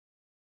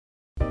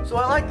So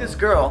I like this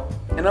girl,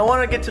 and I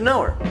want to get to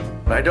know her.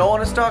 But I don't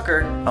want to stalk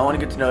her. I want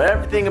to get to know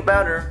everything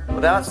about her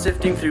without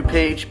sifting through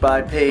page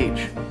by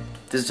page.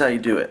 This is how you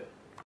do it.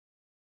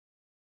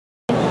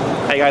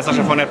 Hey guys,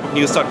 Sasha from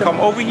netbooknews.com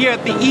over here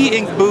at the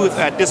EInk booth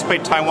at Display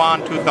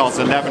Taiwan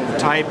 2011 in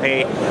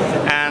Taipei.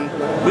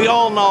 And we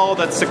all know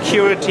that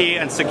security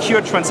and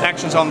secure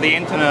transactions on the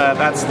internet,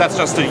 that's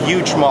just a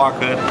huge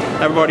market.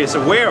 Everybody is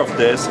aware of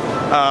this.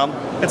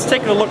 Let's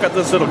take a look at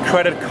this little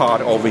credit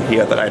card over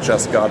here that I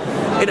just got.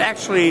 It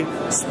actually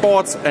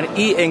sports an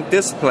EInk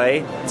display.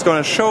 It's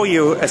going to show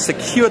you a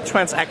secure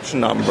transaction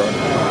number.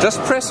 Just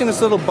pressing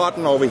this little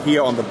button over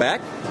here on the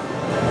back,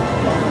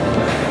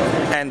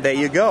 and there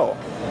you go.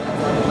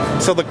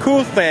 So the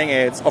cool thing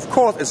is, of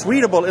course, it's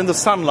readable in the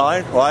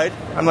sunlight, right?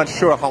 I'm not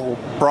sure how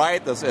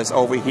bright this is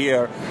over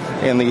here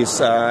in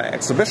these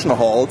exhibition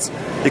halls.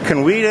 You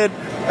can read it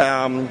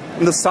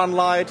in the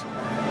sunlight.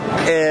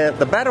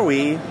 The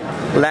battery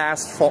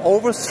lasts for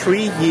over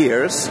 3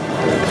 years,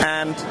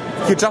 and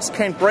you just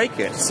can't break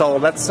it. So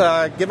let's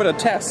give it a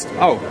test.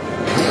 Oh,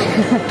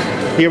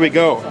 here we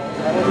go.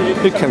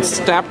 You can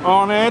step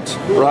on it,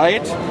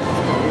 right?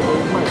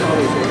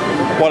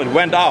 Well, it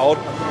went out.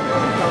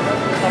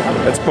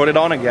 Let's put it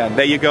on again.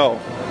 There you go.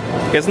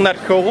 Isn't that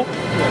cool?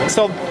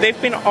 So they've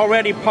been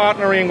already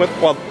partnering with,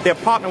 well, they're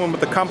partnering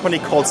with a company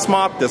called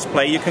Smart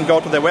Display. You can go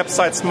to their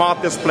website,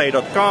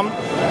 smartdisplay.com,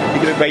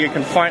 where you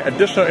can find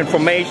additional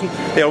information.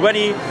 They're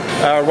already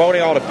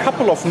rolling out a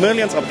couple of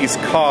millions of these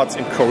cards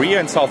in Korea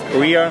and South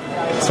Korea.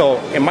 So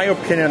in my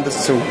opinion, this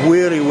is a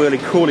really, really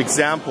cool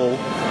example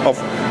of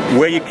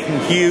where you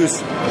can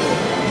use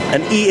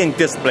an EInk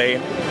display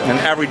in an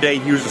everyday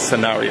user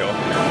scenario.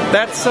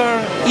 That's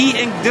our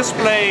EInk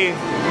display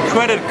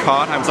credit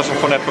card. I'm Sasha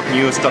from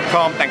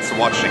netbooknews.com. Thanks for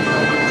watching.